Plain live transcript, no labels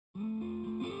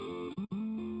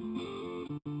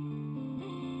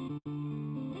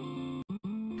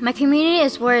My community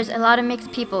is where there's a lot of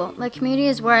mixed people. My community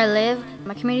is where I live.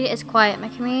 My community is quiet. My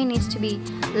community needs to be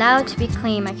loud to be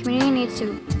clean. My community needs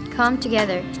to come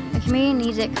together. My community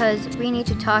needs it because we need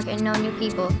to talk and know new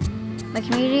people. My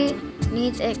community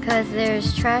needs it because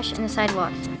there's trash in the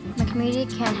sidewalks. My community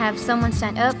can't have someone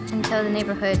stand up and tell the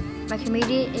neighborhood. My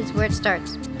community is where it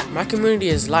starts. My community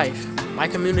is life. My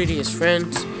community is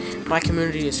friends. My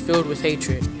community is filled with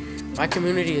hatred. My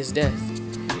community is death.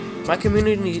 My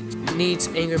community needs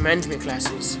anger management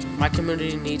classes. My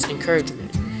community needs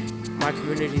encouragement. My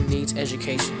community needs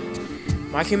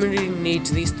education. My community needs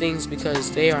these things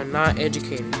because they are not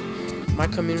educated. My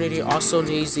community also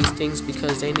needs these things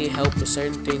because they need help with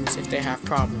certain things if they have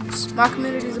problems. My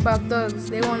community is about thugs.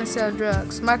 They want to sell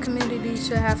drugs. My community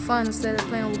should have fun instead of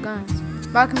playing with guns.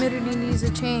 My community needs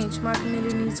a change. My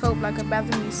community needs hope like a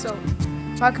bathroom needs soap.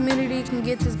 My community can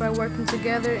get this by working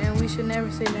together, and we should never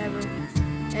say never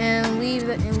and leave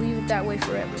it that way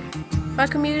forever. My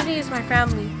community is my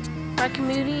family. My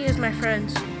community is my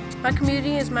friends. My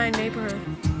community is my neighborhood.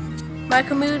 My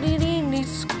community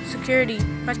needs security.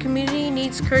 My community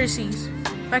needs courtesies.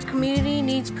 My community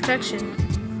needs protection.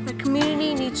 My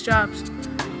community needs jobs.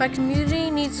 My community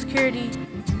needs security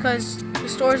because the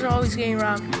stores are always getting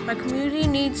robbed. My community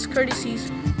needs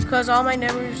courtesies because all my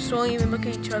neighbors don't even look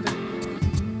at each other.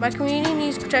 My community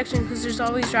needs protection because there's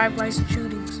always drive-bys and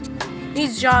shootings. It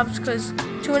needs jobs because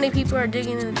too many people are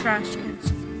digging in the trash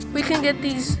cans. We can get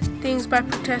these things by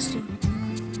protesting.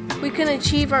 We can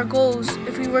achieve our goals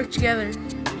if we work together.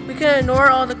 We can ignore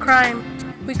all the crime.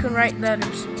 We can write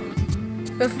letters.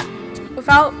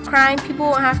 Without crime, people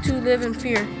won't have to live in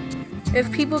fear.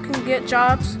 If people can get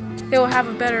jobs, they will have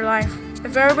a better life.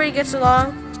 If everybody gets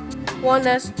along,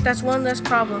 that's one less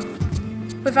problem.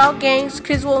 Without gangs,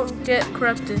 kids won't get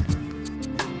corrupted.